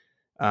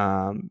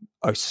a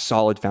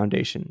solid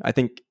foundation. I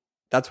think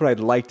that's what I'd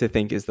like to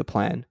think is the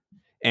plan.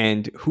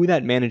 And who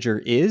that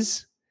manager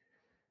is,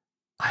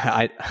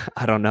 I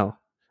don't know.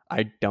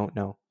 I don't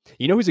know.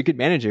 You know who's a good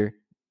manager?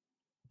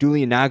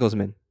 Julian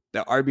Nagelsmann,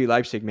 the RB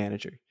Leipzig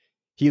manager.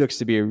 He looks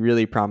to be a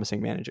really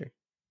promising manager.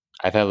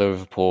 I've had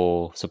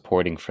Liverpool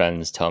supporting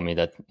friends tell me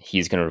that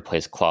he's going to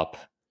replace Klopp,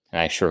 and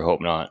I sure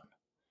hope not.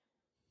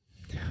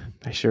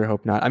 I sure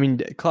hope not. I mean,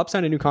 Klopp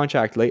signed a new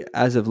contract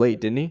as of late,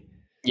 didn't he?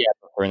 Yeah,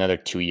 for another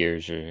 2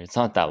 years, or it's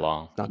not that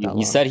long. Not that He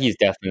long. said he's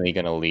definitely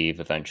going to leave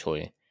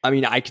eventually. I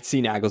mean, I could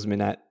see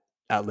Nagelsmann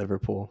at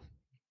Liverpool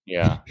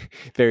Yeah,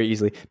 very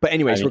easily. But I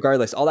anyways, mean,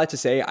 regardless, all that to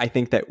say, I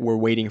think that we're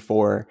waiting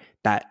for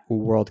that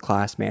world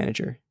class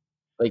manager.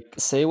 like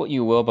say what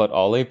you will about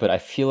Ole, but I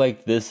feel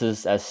like this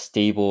is as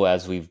stable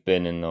as we've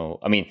been in the.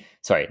 I mean,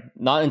 sorry,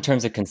 not in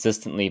terms of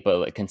consistency, but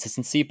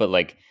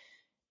like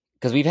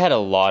because we've had a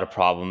lot of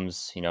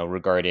problems,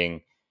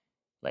 regarding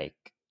like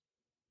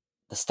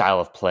the style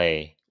of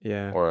play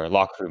Yeah, or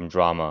locker room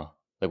drama,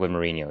 like with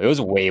Mourinho. It was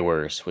way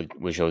worse with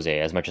Jose,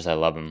 as much as I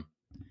love him.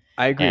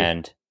 I agree.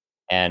 And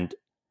and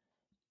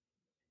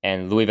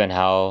and Louis Van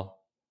Gaal,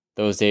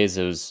 those days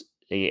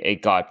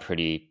it got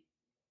pretty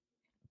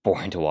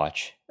boring to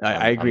watch.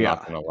 I I'm agree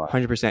not gonna lie.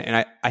 100%.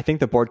 And I think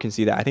the board can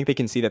see that. I think they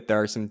can see that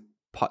there are some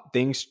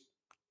things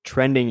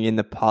trending in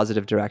the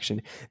positive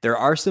direction. There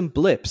are some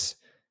blips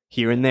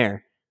here and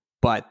there,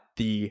 but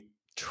the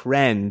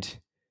trend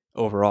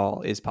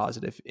overall is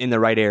positive in the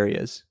right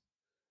areas.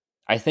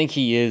 I think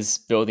he is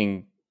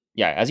building.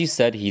 Yeah, as you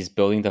said, he's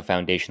building the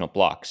foundational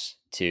blocks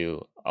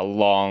to a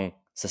long,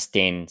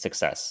 sustained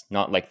success.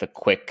 Not like the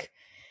quick.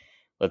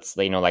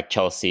 Like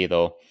Chelsea,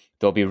 they'll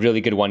be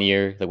really good one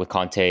year, like with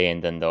Conte,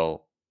 and then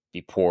they'll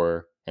be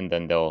poor, and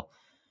then they'll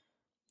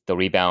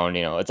rebound.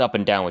 It's up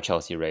and down with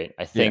Chelsea, right?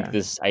 I think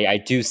Yeah. I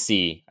do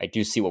see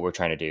what we're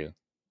trying to do.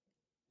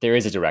 There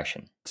is a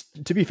direction.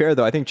 To be fair,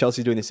 though, I think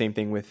Chelsea's doing the same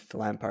thing with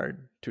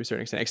Lampard to a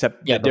certain extent,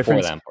 except Yeah, the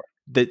difference.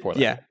 Before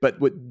Yeah, Lampard. but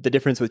what the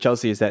difference with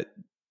Chelsea is that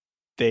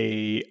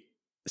they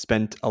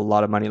spent a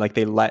lot of money. Like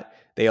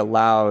they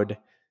allowed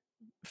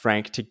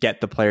Frank to get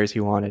the players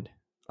he wanted.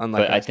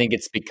 Unlike But I us. think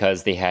it's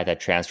because they had that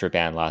transfer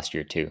ban last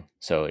year too.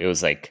 So it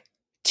was like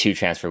two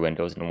transfer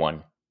windows in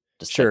one,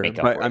 just to Sure, make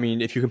up but for I it.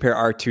 mean, if you compare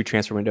our two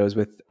transfer windows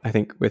with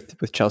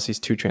Chelsea's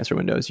two transfer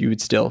windows, you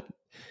would still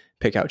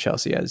pick out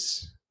Chelsea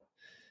as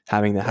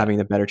having the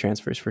Yeah. better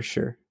transfers for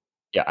sure.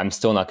 Yeah, I'm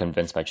still not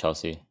convinced by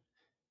Chelsea.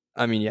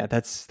 I mean, yeah,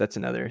 that's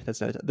another.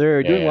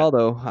 They're Yeah, doing yeah, well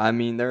though. I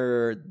mean,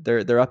 they're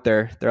up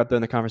there. They're up there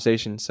in the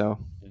conversation. So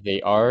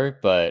they are,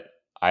 but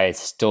I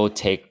still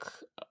take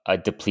a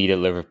depleted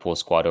Liverpool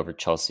squad over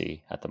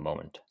Chelsea at the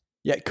moment.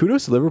 yeah,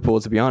 kudos to Liverpool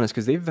to be honest,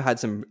 because they've had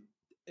some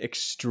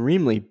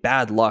extremely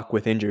bad luck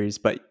with injuries,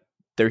 but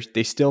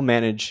they still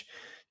manage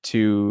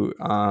to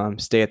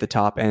stay at the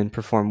top and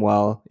perform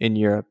well in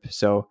Europe.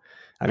 So,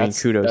 I mean,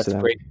 kudos to That's them.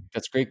 great.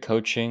 That's great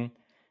coaching.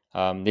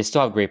 They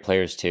still have great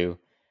players too.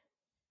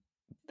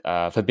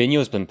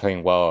 Fabinho's been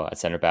playing well at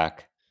center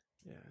back.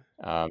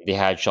 Yeah. They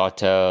had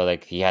Jota,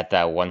 like he had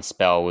that one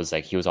spell was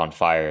like he was on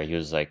fire. He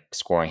was like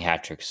scoring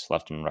hat tricks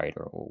left and right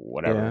or Yeah.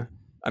 whatever.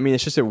 I mean,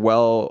 it's just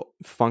a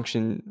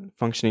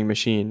functioning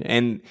machine,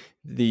 and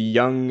the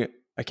young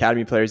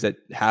academy players that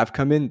have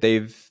come in,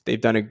 they've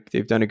done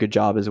a good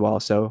job as well.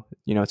 So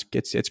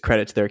it's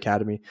credit to their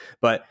academy,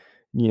 but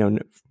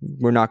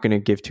we're not going to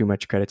give too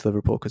much credit to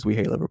Liverpool because we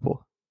hate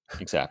Liverpool.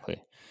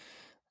 Exactly.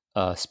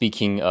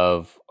 Speaking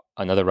of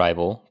another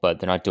rival, but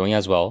they're not doing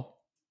as well.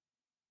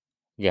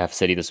 You have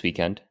City this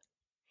weekend,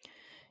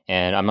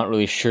 and I'm not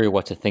really sure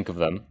what to think of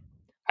them.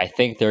 I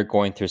think they're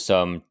going through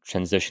some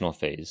transitional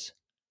phase.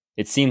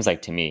 It seems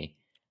like to me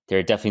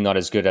they're definitely not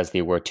as good as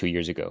they were 2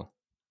 years ago,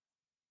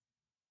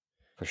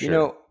 for You sure.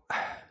 know,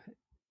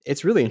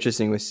 it's really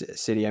interesting with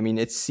City. I mean,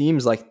 it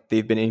seems like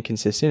they've been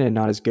inconsistent and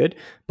not as good,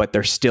 but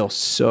they're still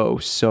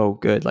so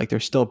good. Like they're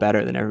still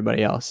better than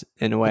everybody else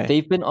in a But way.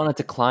 they've been on a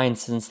decline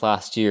since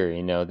last year.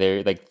 You know,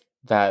 they're like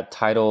that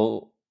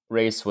title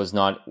race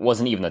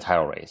wasn't even a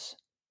title race.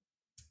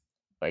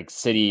 Like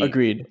City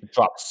Agreed.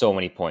 dropped so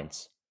many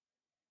points.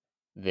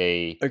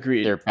 Their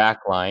Agreed. back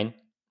line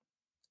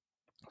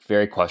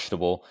very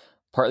questionable,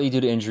 partly due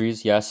to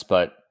injuries, yes,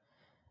 but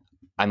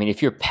I mean,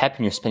 if you're Pep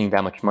and you're spending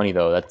that much money,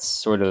 though, that's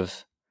sort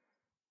of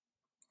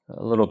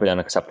a little bit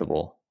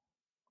unacceptable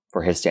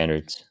for his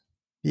standards.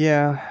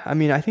 Yeah, I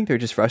mean, I think they're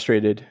just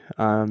frustrated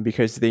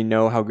because they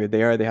know how good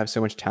they are. They have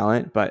so much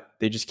talent, but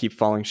they just keep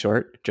falling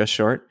short, just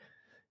short.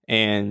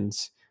 And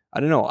I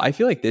don't know. I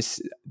feel like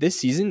this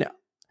season,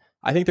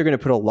 I think they're going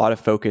to put a lot of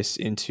focus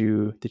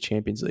into the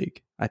Champions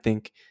League. I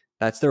think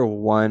that's their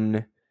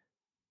one.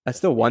 That's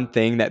the one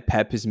thing that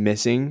Pep is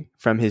missing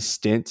from his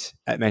stint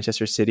at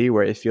Manchester City,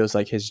 where it feels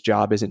like his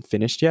job isn't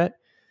finished yet.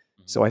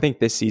 So I think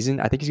this season,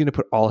 I think he's going to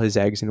put all his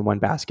eggs in one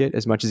basket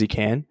as much as he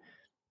can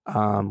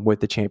with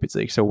the Champions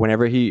League. So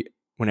whenever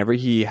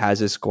he has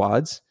his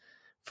squads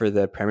for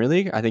the Premier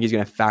League, I think he's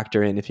going to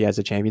factor in if he has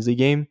a Champions League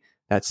game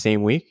that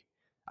same week.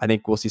 I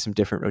think we'll see some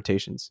different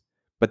rotations.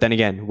 But then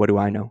again, what do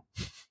I know?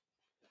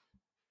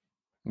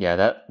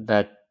 Yeah,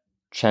 that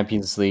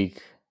Champions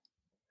League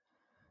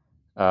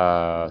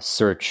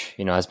search,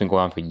 has been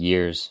going on for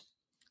years.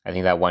 I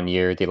think that one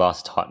year they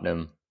lost to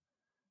Tottenham.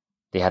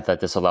 They had that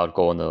disallowed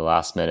goal in the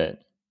last minute.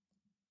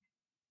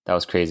 That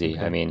was crazy.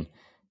 I Okay. mean,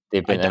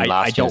 they've I, been in I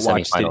last year in don't the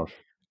watch City. semifinals.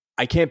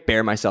 I can't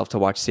bear myself to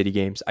watch City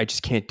games. I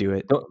just can't do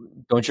it.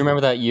 Don't you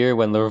remember that year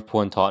when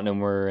Liverpool and Tottenham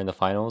were in the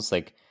finals?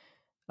 Like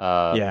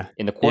Yeah.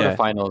 in the Yeah.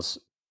 quarterfinals,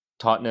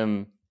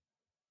 Tottenham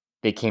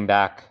they came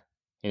back.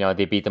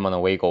 They beat them on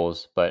away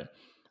goals, but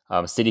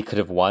City could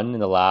have won in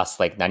the last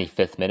like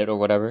 95th minute or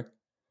whatever.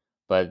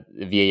 But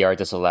the VAR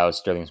disallowed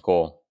Sterling's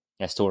goal.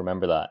 I still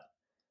remember that.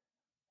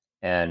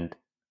 And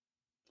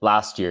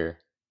last year,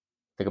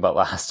 think about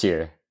last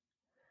year,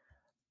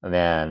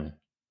 man,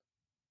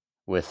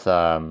 with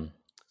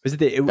Was it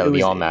the, the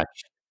Lyon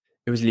match,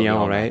 it was the Lyon,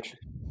 Lyon right? match.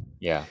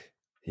 Yeah,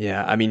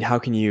 Yeah, I mean, how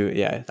can you?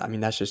 Yeah, I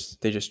mean, they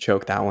just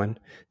choked that one.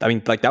 I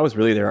mean, like that was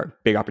really their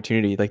big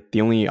opportunity. Like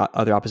the only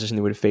other opposition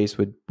they would have faced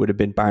would have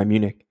been Bayern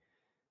Munich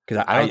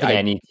because I don't think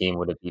any team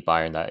would have beat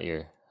Bayern that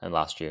year and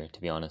last year,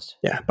 to be honest.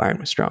 yeah, Bayern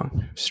was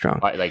strong, strong.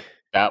 Like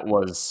that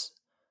was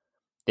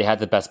they had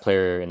the best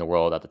player in the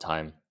world at the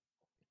time,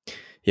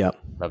 Yeah.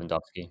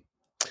 Lewandowski.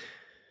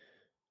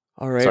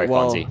 All right. Sorry,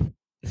 Well, Fonzie.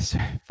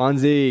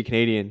 Fonzie,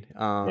 Canadian.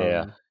 Yeah,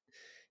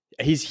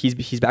 yeah.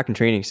 He's back in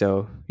training,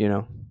 so good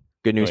Oh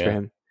news for yeah.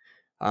 him.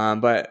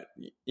 But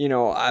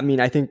I mean,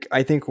 I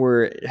think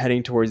we're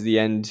heading towards the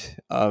end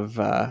of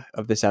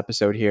this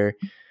episode here.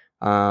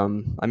 I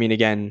mean,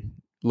 again,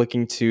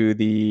 looking to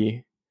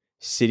the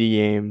City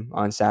game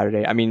on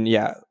Saturday. I mean,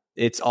 yeah,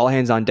 it's all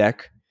hands on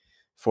deck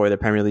for the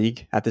Premier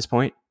League at this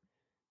point.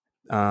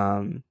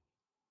 Um,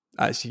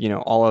 as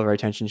all of our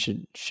attention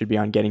should be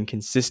on getting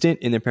consistent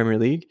in the Premier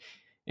League,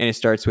 and it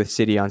starts with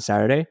City on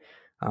Saturday.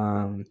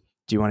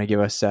 Do you want to give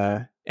us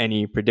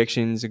any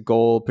predictions,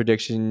 goal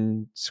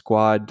prediction,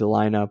 squad, the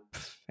lineup,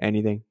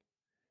 anything?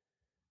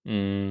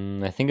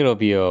 I think it'll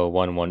be a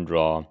 1-1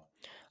 draw.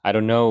 I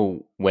don't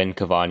know when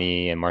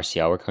Cavani and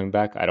Martial are coming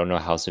back. I don't know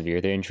how severe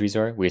their injuries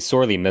are. We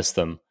sorely missed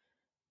them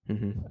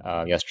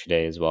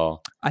yesterday as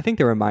well. I think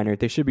they were minor.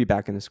 They should be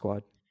back in the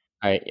squad.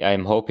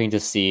 I'm hoping to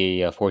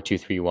see a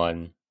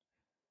 4-2-3-1.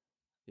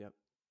 Yep.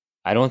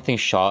 I think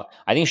Shaw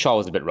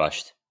was a bit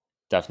rushed,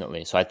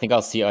 definitely. So I think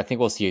we'll see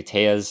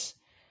Tejas,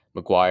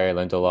 Maguire,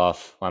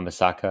 Lindelof,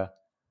 Wan-Bissaka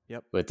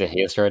Yep. with De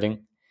Gea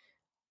starting.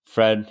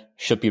 Fred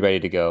should be ready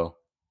to go.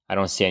 I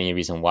don't see any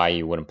reason why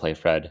you wouldn't play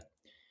Fred.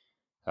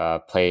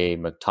 play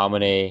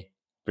McTominay,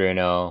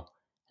 Bruno,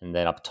 and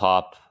then up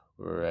top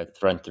we're at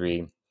front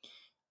three: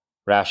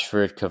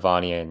 Rashford,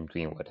 Cavani, and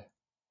Greenwood.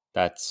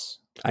 That's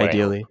what I hope.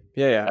 Ideally.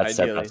 Yeah, That's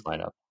their ideally. best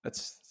lineup.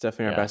 That's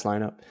definitely our Yeah, best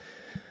lineup.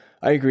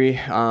 I agree.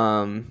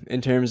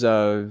 In terms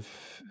of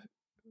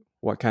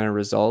what kind of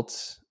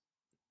results,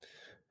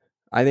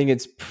 I think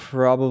it's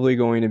probably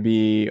going to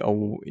be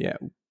yeah.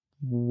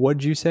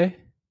 What'd you say?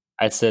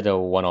 I said a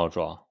 1-1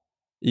 draw.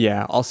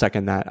 Yeah, I'll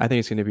second that. I think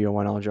it's going to be a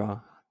 1-1 draw.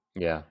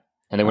 Yeah,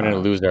 and then we're gonna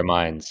Uh, lose their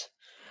minds.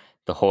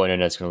 The whole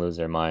internet's gonna lose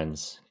their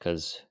minds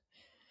because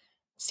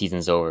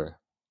season's over,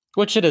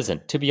 which it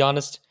isn't. To be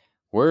honest,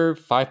 we're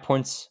 5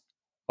 points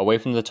away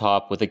from the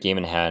top with a game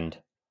in hand.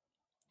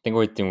 I think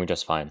we're doing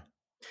just fine.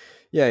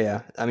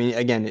 yeah. I mean,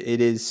 again,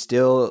 it is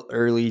still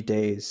early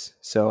days,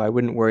 so I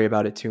wouldn't worry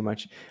about it too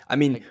much. I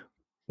mean,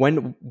 Like,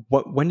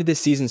 when did this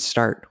season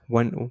start?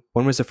 When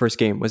was the first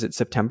game? Was it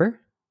September?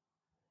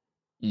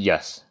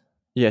 yes,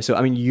 Yeah, so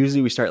I mean,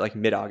 usually we start like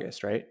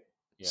mid-August, right?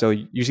 yeah. So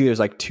usually there's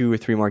like 2 or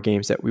 3 more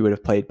games that we would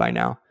have played by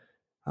now.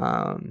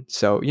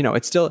 So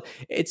it's still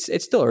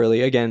it's still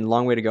early. Again,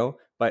 long way to go,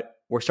 but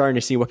we're starting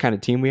to see what kind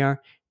of team we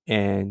are,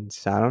 and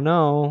I don't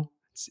know,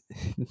 it's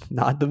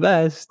not the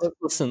best.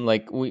 Listen,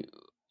 like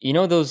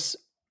those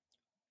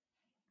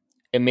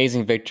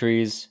amazing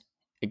victories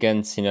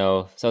against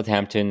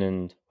Southampton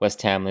and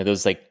West Ham, like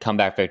those like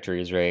comeback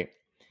victories, right?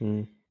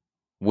 Hmm.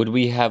 Would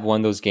we have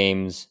won those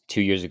games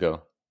 2 years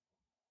ago?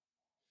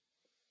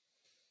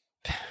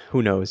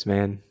 Who knows,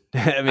 man?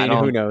 I I mean, who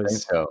don't think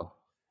knows? so.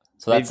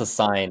 So that's Maybe. a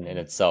sign in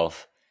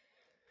itself.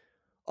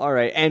 All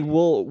right, and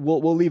we'll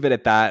leave it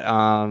at that.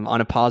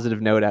 On a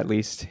positive note, at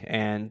least,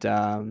 and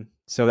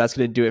so that's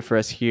going to do it for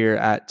us here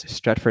at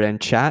Stretford and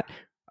Chat.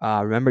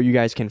 Remember, you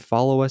guys can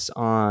follow us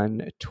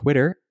on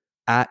Twitter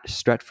at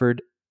Stretford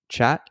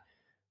Chat.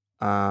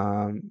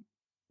 Um,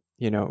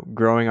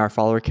 growing our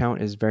follower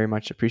count is very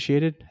much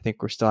appreciated. I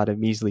think we're still at a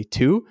measly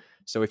 2.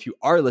 So if you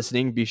are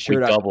listening, be We sure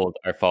to doubled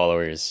our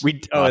followers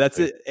last that's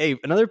week. it. Hey,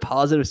 another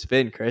positive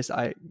spin, Chris.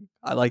 I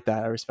like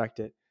that. I respect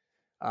it.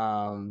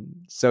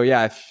 So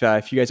yeah,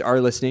 if you guys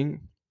are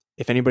listening,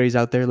 if anybody's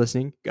out there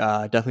listening,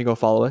 definitely go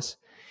follow us.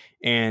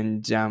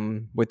 And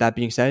with that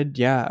being said,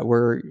 yeah,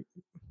 we're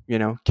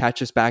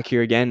catch us back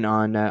here again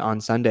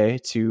on Sunday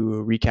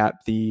to recap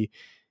the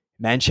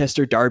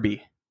Manchester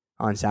Derby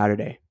on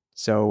Saturday.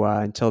 So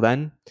until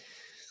then,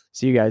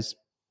 see you guys.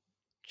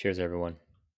 Cheers, everyone.